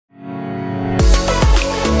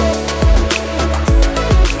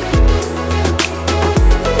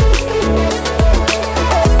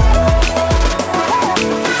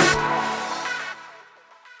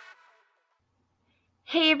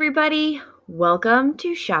everybody. Welcome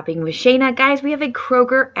to Shopping with Shana. Guys, we have a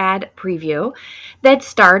Kroger ad preview that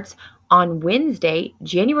starts on Wednesday,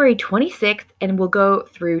 January 26th, and will go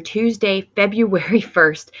through Tuesday, February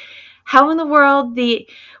 1st. How in the world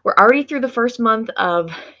we're already through the first month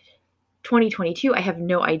of 2022? I have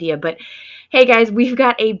no idea, but hey guys, we've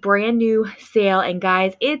got a brand new sale, and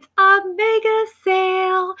guys, it's a mega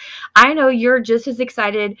sale. I know you're just as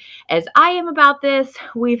excited as I am about this.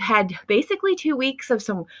 We've had basically 2 weeks of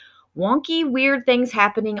some wonky, weird things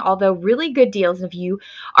happening, although really good deals. If you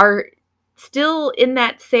are still in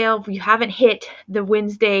that sale, if you haven't hit the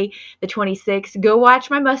Wednesday, the 26th, go watch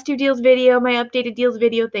my must-do deals video, my updated deals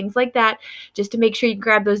video, things like that, just to make sure you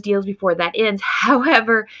grab those deals before that ends.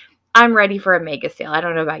 However, I'm ready for a mega sale. I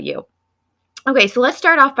don't know about you. Okay, so let's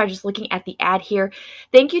start off by just looking at the ad here.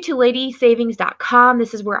 Thank you to ladysavings.com.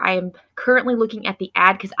 This is where I am currently looking at the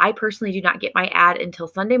ad because I personally do not get my ad until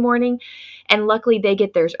Sunday morning. And luckily they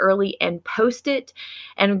get theirs early and post it,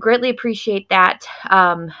 and greatly appreciate that.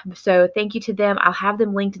 So thank you to them. I'll have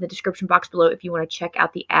them linked in the description box below if you want to check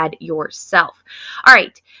out the ad yourself. All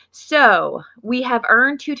right, so we have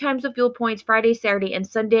earned 2 times the fuel points Friday, Saturday, and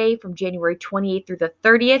Sunday from January 28th through the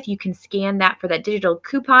 30th. You can scan that for that digital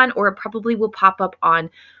coupon, or it probably will pop up on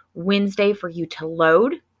Wednesday for you to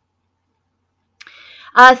load.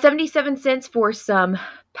 77 cents for some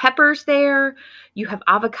peppers there. You have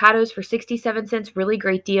avocados for 67 cents. Really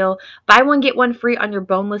great deal. Buy one, get one free on your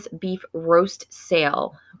boneless beef roast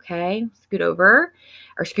sale. Okay,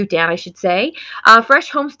 scoot down, I should say.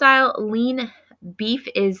 Fresh homestyle lean beef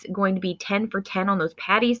is going to be 10 for 10 on those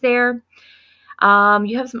patties there.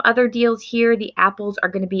 You have some other deals here. The apples are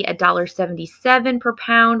going to be $1.77 per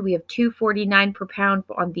pound. We have $2.49 per pound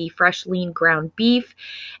on the fresh lean ground beef,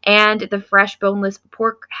 and the fresh boneless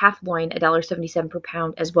pork half loin, $1.77 per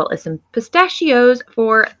pound, as well as some pistachios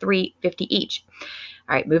for $3.50 each.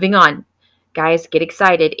 All right, moving on. Guys, get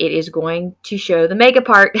excited. It is going to show the mega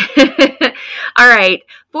part. All right,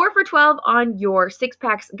 4 for $12 on your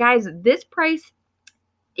 6-packs. Guys, this price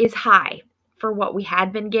is high for what we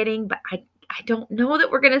had been getting, but I don't know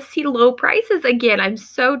that we're going to see low prices again. I'm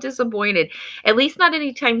so disappointed. At least not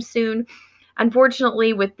anytime soon.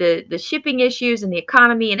 Unfortunately, with the shipping issues and the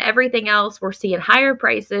economy and everything else, we're seeing higher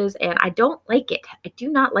prices, and I don't like it. I do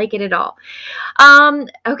not like it at all.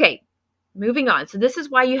 Okay, moving on. So this is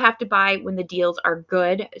why you have to buy when the deals are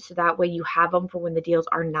good, so that way you have them for when the deals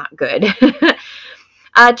are not good.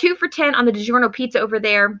 2 for $10 on the DiGiorno pizza over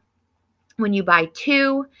there when you buy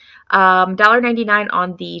 2. $1.99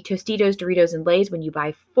 on the Tostitos, Doritos, and Lay's when you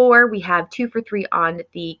buy 4. We have 2 for $3 on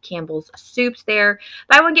the Campbell's soups there.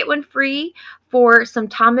 Buy one, get one free for some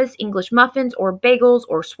Thomas English muffins or bagels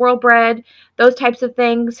or swirl bread, those types of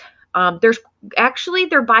things.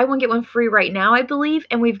 They're buy one, get one free right now, I believe,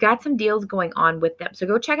 and we've got some deals going on with them. So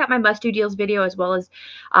go check out my must-do deals video, as well as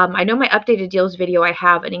I know my updated deals video, I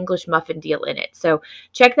have an English muffin deal in it. So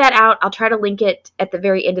check that out. I'll try to link it at the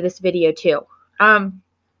very end of this video too.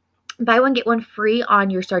 Buy one, get one free on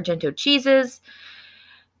your Sargento cheeses.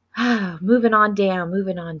 Moving on down.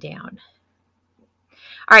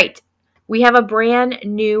 All right, we have a brand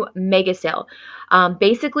new mega sale.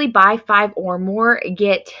 Basically, buy 5 or more,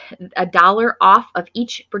 get $1 off of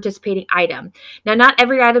each participating item. Now, not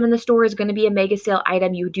every item in the store is going to be a mega sale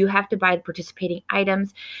item. You do have to buy the participating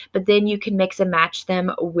items, but then you can mix and match them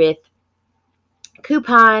with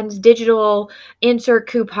coupons, digital insert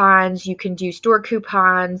coupons. You can do store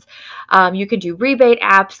coupons. You can do rebate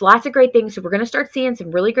apps, lots of great things. So we're going to start seeing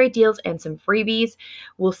some really great deals and some freebies.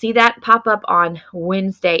 We'll see that pop up on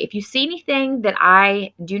Wednesday. If you see anything that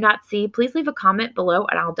I do not see, please leave a comment below,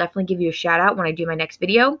 and I'll definitely give you a shout out when I do my next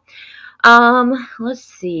video. Let's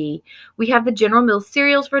see. We have the General Mills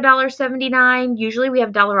cereals for $1.79. Usually we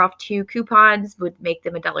have $1 off 2 coupons, would make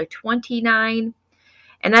them $1.29.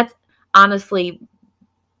 And that's honestly,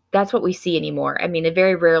 that's what we see anymore. I mean,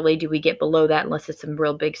 very rarely do we get below that unless it's some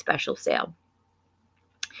real big special sale.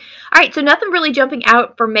 All right, so nothing really jumping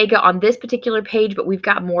out for mega on this particular page, but we've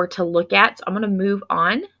got more to look at. So I'm going to move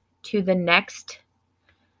on to the next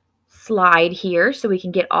slide here so we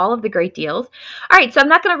can get all of the great deals. All right, so I'm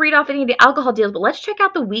not going to read off any of the alcohol deals, but let's check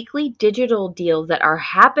out the weekly digital deals that are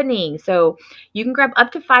happening. So you can grab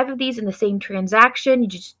up to 5 of these in the same transaction. You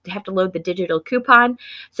just have to load the digital coupon.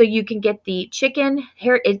 So you can get the chicken.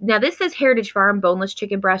 Now this says Heritage Farm boneless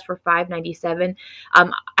chicken breast for $5.97.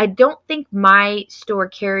 I don't think my store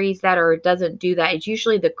carries that or doesn't do that. It's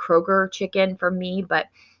usually the Kroger chicken for me, but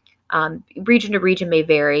region to region may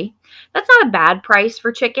vary. That's not a bad price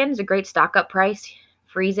for chicken. It's a great stock up price.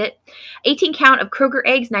 Freeze it. 18 count of Kroger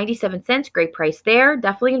eggs, 97 cents. Great price there.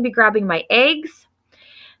 Definitely going to be grabbing my eggs.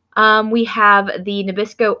 We have the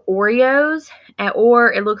Nabisco Oreos,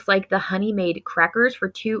 or it looks like the Honey Made crackers for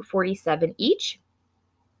 $2.47 each.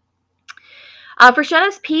 For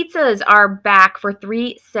Shana's pizzas are back for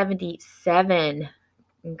 $3.77.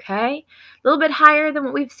 Okay, a little bit higher than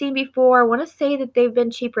what we've seen before. I want to say that they've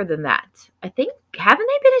been cheaper than that. I think, haven't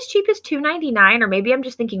they been as cheap as $2.99? Or maybe I'm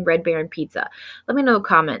just thinking Red Baron pizza. Let me know in the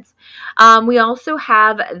comments. We also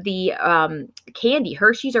have the candy,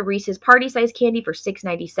 Hershey's or Reese's party size candy for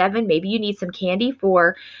 $6.97. Maybe you need some candy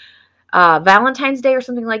for Valentine's Day or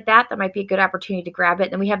something like that. That might be a good opportunity to grab it.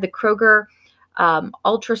 And then we have the Kroger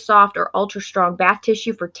ultra soft or ultra strong bath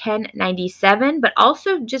tissue for $10.97. But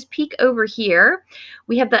also just peek over here.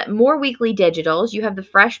 We have the more weekly digitals. You have the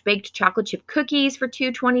fresh baked chocolate chip cookies for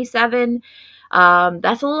 $2.27.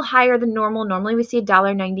 That's a little higher than normal. Normally we see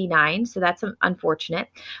 $1.99, so that's unfortunate.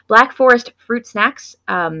 Black Forest fruit snacks,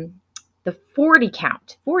 the 40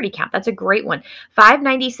 count. That's a great one.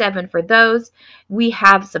 $5.97 for those. We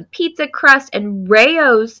have some pizza crust and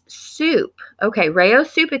Rayo's soup. Okay,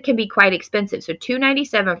 Rayo's soup, it can be quite expensive. So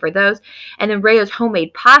 $2.97 for those. And then Rayo's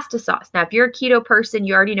homemade pasta sauce. Now, if you're a keto person,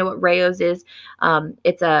 you already know what Rayo's is.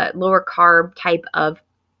 It's a lower carb type of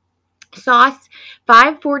sauce.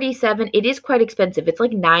 $5.47. It is quite expensive. It's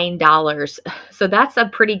like $9. So that's a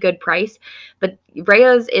pretty good price. But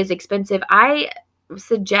Rayo's is expensive. I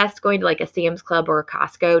suggest going to like a Sam's Club or a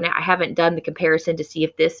Costco. Now, I haven't done the comparison to see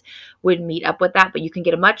if this would meet up with that, but you can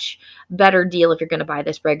get a much better deal if you're going to buy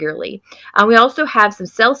this regularly. We also have some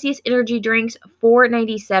Celsius energy drinks,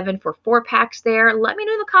 $4.97 for 4 packs there. Let me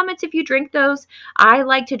know in the comments if you drink those. I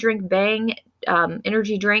like to drink Bang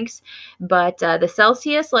energy drinks, but the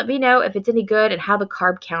Celsius, let me know if it's any good and how the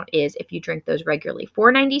carb count is if you drink those regularly.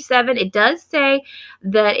 $4.97. It does say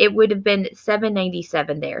that it would have been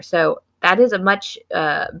 $7.97 there, so that is a much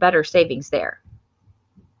better savings there.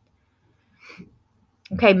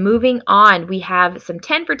 Okay, moving on. We have some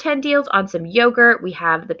 10 for 10 deals on some yogurt. We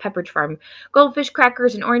have the Pepperidge Farm Goldfish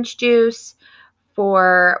crackers and orange juice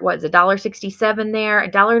for, what is it, $1.67 there.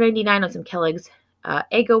 $1.99 on some Kellogg's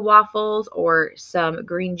Eggo waffles or some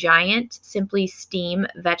Green Giant Simply Steam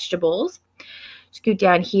vegetables. Scoot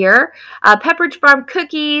down here. Pepperidge Farm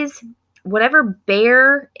cookies, whatever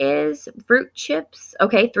Bear is, fruit chips.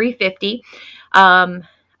 Okay, $3.50.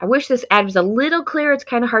 I wish this ad was a little clearer. It's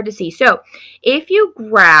kind of hard to see. So if you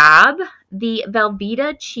grab the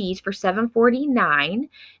Velveeta cheese for $7.49,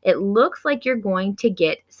 it looks like you're going to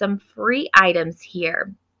get some free items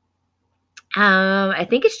here. I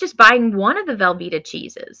think it's just buying one of the Velveeta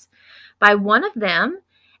cheeses. Buy one of them,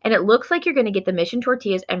 and it looks like you're going to get the Mission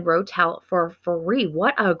Tortillas and Rotel for free.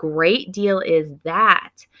 What a great deal is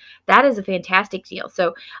that? That is a fantastic deal.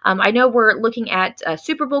 So I know we're looking at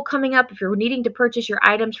Super Bowl coming up. If you're needing to purchase your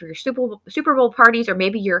items for your Super Bowl parties, or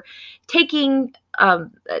maybe you're taking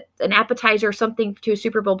an appetizer or something to a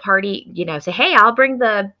Super Bowl party, you know, say, hey, I'll bring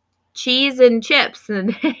the cheese and chips,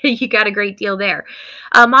 and you got a great deal there.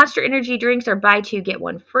 Monster Energy drinks are buy two, get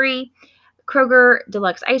one free. Kroger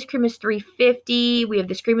Deluxe Ice Cream is $3.50. We have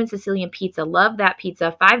the Screamin' Sicilian Pizza. Love that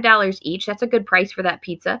pizza. $5 each. That's a good price for that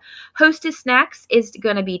pizza. Hostess Snacks is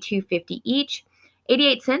going to be $2.50 each.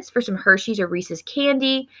 88 cents for some Hershey's or Reese's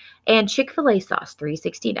candy. And Chick-fil-A sauce,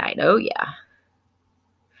 $3.69. Oh, yeah.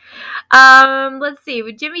 Let's see.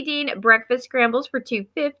 With Jimmy Dean breakfast scrambles for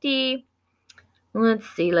 $2.50. Let's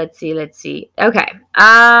see. Okay.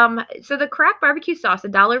 So the crack barbecue sauce,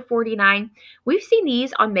 $1.49. We've seen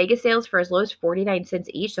these on mega sales for as low as 49 cents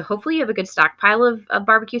each. So hopefully you have a good stockpile of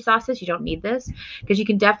barbecue sauces. You don't need this because you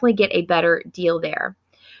can definitely get a better deal there.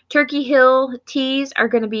 Turkey Hill teas are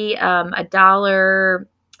going to be $1.67.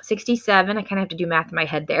 I kind of have to do math in my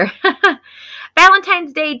head there.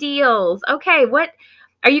 Valentine's Day deals. Okay, what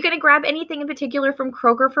are you going to grab anything in particular from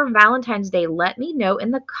Kroger for Valentine's Day? Let me know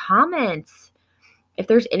in the comments if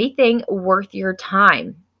there's anything worth your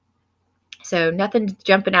time. So nothing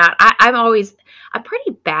jumping out. I'm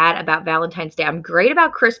pretty bad about Valentine's Day. I'm great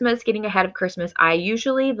about Christmas, getting ahead of Christmas. I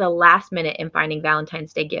usually the last minute am finding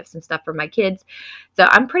Valentine's Day gifts and stuff for my kids. So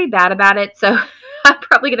I'm pretty bad about it. So I'm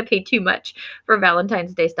probably going to pay too much for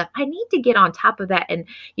Valentine's Day stuff. I need to get on top of that and,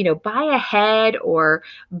 buy ahead or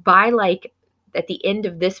buy like at the end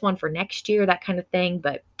of this one for next year, that kind of thing.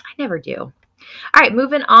 But I never do. All right,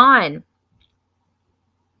 moving on.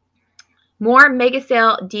 More mega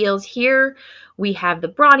sale deals here. We have the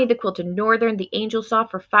Brawny, the Quilted Northern, the Angel Soft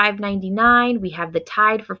for $5.99. We have the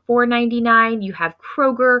Tide for $4.99. You have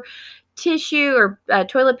Kroger tissue or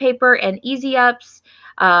toilet paper and Easy Ups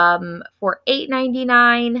for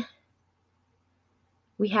 $8.99.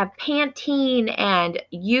 We have Pantene and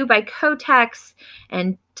You by Kotex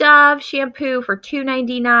and Dove shampoo for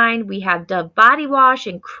 $2.99. We have Dove body wash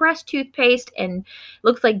and Crest toothpaste and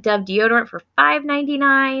looks like Dove deodorant for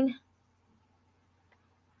 $5.99.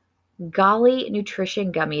 Golly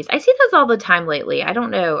Nutrition gummies. I see those all the time lately. I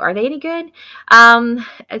don't know. Are they any good?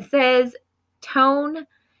 It says Tone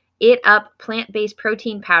It Up plant-based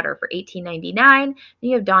protein powder for $18.99. Then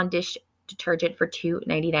you have Dawn dish detergent for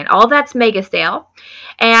 $2.99. All that's mega sale.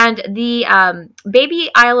 And the baby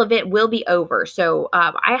aisle of it will be over. So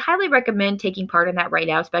I highly recommend taking part in that right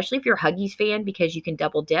now, especially if you're a Huggies fan, because you can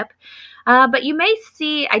double dip. But you may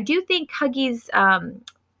see, I do think Huggies,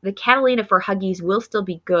 the Catalina for Huggies will still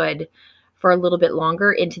be good for a little bit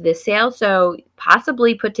longer into this sale. So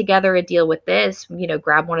possibly put together a deal with this,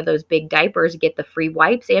 grab one of those big diapers, get the free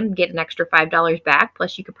wipes and get an extra $5 back.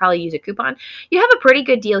 Plus you could probably use a coupon. You have a pretty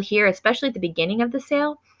good deal here, especially at the beginning of the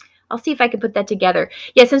sale. I'll see if I can put that together.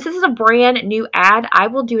 Yeah, since this is a brand new ad, I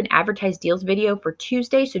will do an advertised deals video for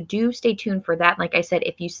Tuesday. So do stay tuned for that. Like I said,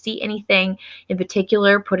 if you see anything in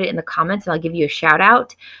particular, put it in the comments and I'll give you a shout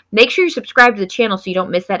out. Make sure you subscribe to the channel so you don't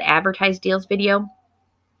miss that advertised deals video,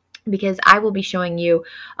 because I will be showing you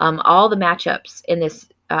all the matchups in this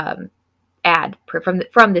ad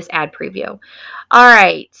from this ad preview. All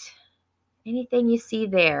right. Anything you see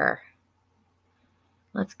there?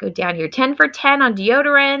 Let's go down here. 10 for 10 on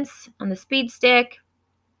deodorants, on the Speed Stick,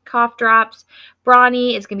 cough drops.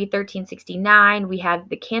 Brawny is going to be $13.69. We have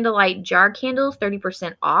the Candlelight jar candles,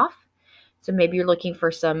 30% off. So maybe you're looking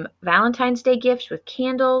for some Valentine's Day gifts with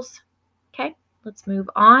candles. Okay, let's move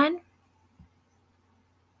on.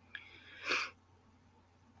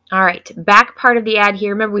 All right, back part of the ad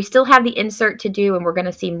here. Remember, we still have the insert to do, and we're going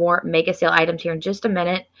to see more mega sale items here in just a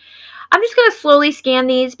minute. I'm just going to slowly scan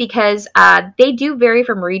these because they do vary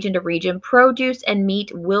from region to region. Produce and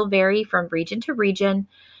meat will vary from region to region.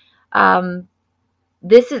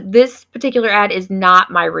 This particular ad is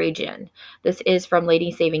not my region. This is from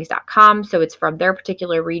ladysavings.com, so it's from their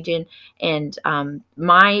particular region, and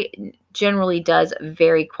my generally does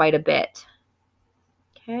vary quite a bit.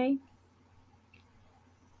 Okay.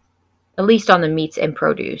 At least on the meats and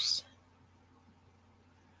produce.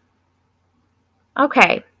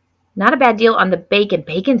 Okay. Not a bad deal on the bacon.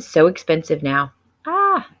 Bacon's so expensive now.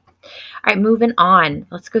 All right, moving on.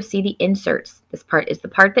 Let's go see the inserts. This part is the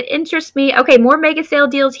part that interests me. Okay, more mega sale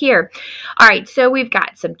deals here. All right, so we've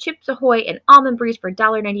got some Chips Ahoy and Almond Breeze for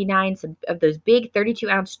 $1.99. Some of those big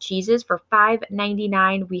 32-ounce cheeses for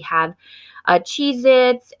 $5.99. We have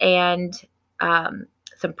Cheez-Its and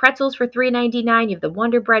some pretzels for $3.99. You have the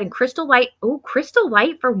Wonder Bread and Crystal Light. Oh, Crystal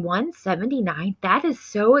Light for $1.79. That is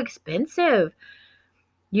so expensive.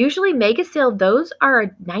 Usually mega sale, those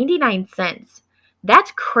are 99 cents.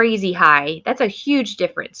 That's crazy high. That's a huge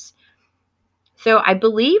difference. So I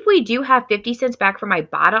believe we do have 50 cents back from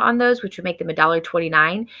Ibotta on those, which would make them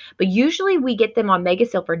 $1.29. But usually we get them on mega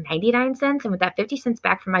sale for 99 cents. And with that 50 cents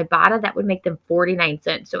back from Ibotta, that would make them 49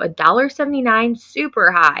 cents. So $1.79,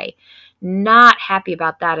 super high. Not happy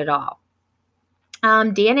about that at all.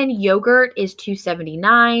 Dannon yogurt is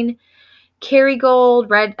 $2.79. Kerrygold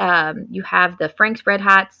red. You have the Frank's Red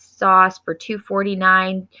Hot sauce for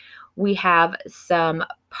 $2.49. We have some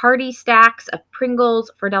party stacks of Pringles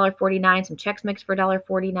for $1.49. Some Chex Mix for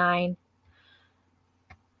 $1.49.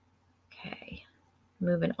 Okay,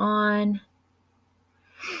 moving on.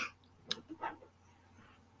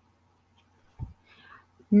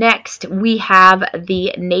 Next, we have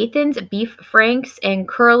the Nathan's Beef Franks and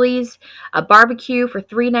Curly's barbecue for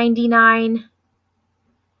 $3.99.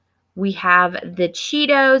 We have the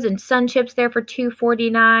Cheetos and Sun Chips there for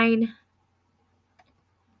 $2.49.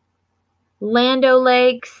 Land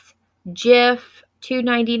O'Lakes, Jif,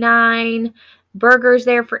 $2.99. Burgers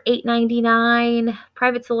there for $8.99.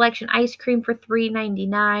 Private Selection ice cream for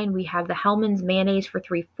 $3.99. We have the Hellmann's mayonnaise for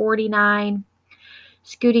 $3.49.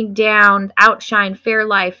 Scooting down, Outshine,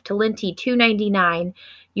 Fairlife, Talenti, $2.99.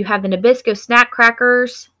 You have the Nabisco snack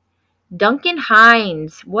crackers. Duncan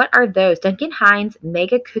Hines. What are those? Duncan Hines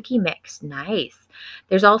Mega Cookie Mix. Nice.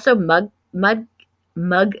 There's also mug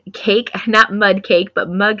cake. Not mud cake, but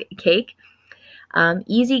mug cake.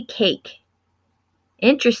 Easy cake.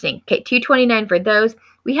 Interesting. Okay, $2.29 for those.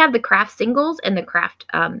 We have the Kraft singles and the Kraft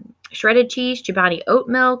shredded cheese, Chobani oat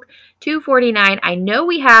milk, $2.49. I know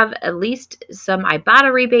we have at least some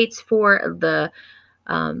Ibotta rebates for the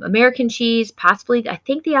American cheese, possibly, I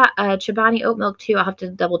think the Chobani oat milk too. I'll have to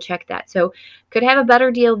double check that. So could have a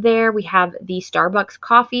better deal there. We have the Starbucks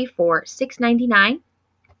coffee for $6.99.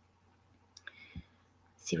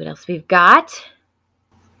 See what else we've got.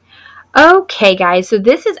 Okay, guys, so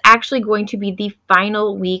this is actually going to be the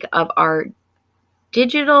final week of our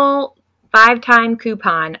digital 5-time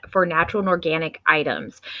coupon for natural and organic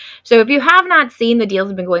items. So if you have not seen, the deals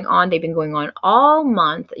have been going on. They've been going on all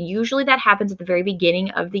month. Usually that happens at the very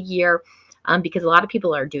beginning of the year. Because a lot of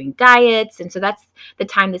people are doing diets. And so that's the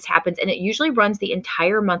time this happens. And it usually runs the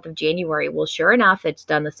entire month of January. Well, sure enough, it's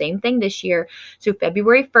done the same thing this year. So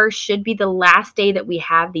February 1st should be the last day that we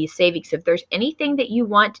have these savings. So if there's anything that you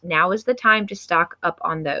want, now is the time to stock up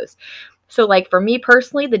on those. So like for me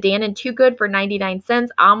personally, the Dannon Too Good for 99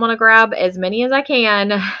 cents, I'm going to grab as many as I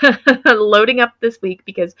can loading up this week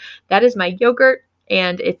because that is my yogurt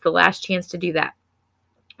and it's the last chance to do that.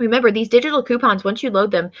 Remember, these digital coupons, once you load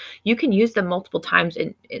them, you can use them multiple times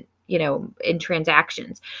in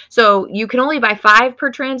transactions. So you can only buy 5 per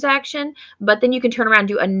transaction, but then you can turn around and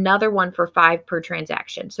do another one for 5 per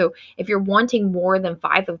transaction. So if you're wanting more than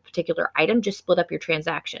 5 of a particular item, just split up your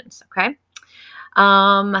transactions. Okay.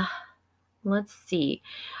 Let's see.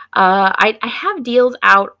 I have deals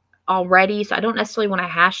out already, so I don't necessarily want to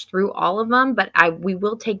hash through all of them, but we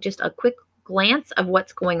will take just a quick glance of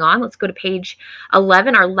what's going on. Let's go to page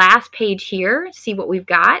 11, our last page here, see what we've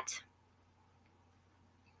got.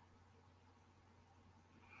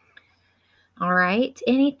 All right.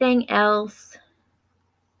 Anything else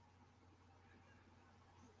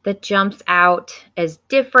that jumps out as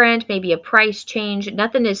different? Maybe a price change.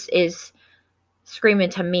 Nothing is screaming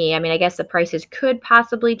to me. I mean, I guess the prices could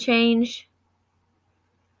possibly change.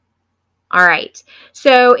 All right.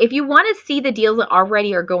 So if you want to see the deals that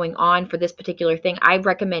already are going on for this particular thing, I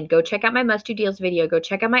recommend go check out my must do deals video. Go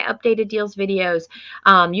check out my updated deals videos.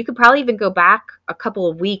 You could probably even go back a couple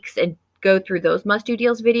of weeks and go through those must do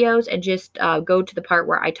deals videos and just go to the part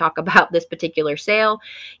where I talk about this particular sale.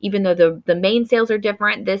 Even though the main sales are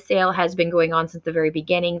different, this sale has been going on since the very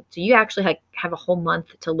beginning. So you actually have a whole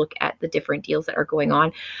month to look at the different deals that are going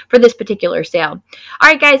on for this particular sale. All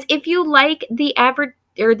right, guys, if you like the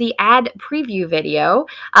ad preview video,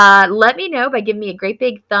 let me know by giving me a great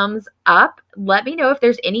big thumbs up. Let me know if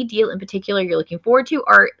there's any deal in particular you're looking forward to,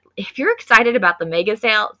 or if you're excited about the mega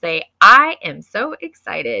sale, say, I am so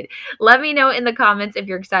excited. Let me know in the comments if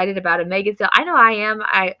you're excited about a mega sale. I know I am.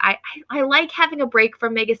 I like having a break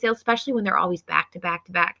from mega sales, especially when they're always back to back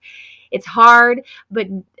to back. It's hard, but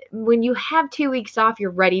when you have 2 weeks off,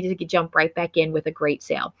 you're ready to jump right back in with a great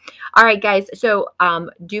sale. All right, guys. So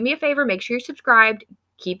do me a favor. Make sure you're subscribed.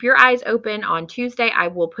 Keep your eyes open. On Tuesday, I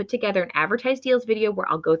will put together an advertised deals video where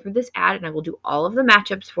I'll go through this ad and I will do all of the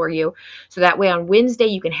matchups for you. So that way on Wednesday,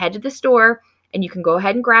 you can head to the store and you can go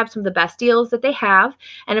ahead and grab some of the best deals that they have.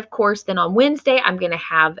 And of course, then on Wednesday, I'm going to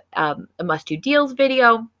have a must-do deals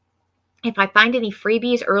video. If I find any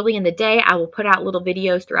freebies early in the day, I will put out little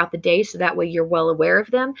videos throughout the day so that way you're well aware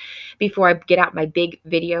of them before I get out my big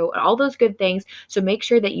video, all those good things. So make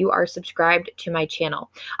sure that you are subscribed to my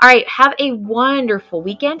channel. All right, have a wonderful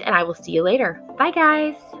weekend and I will see you later. Bye,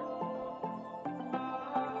 guys.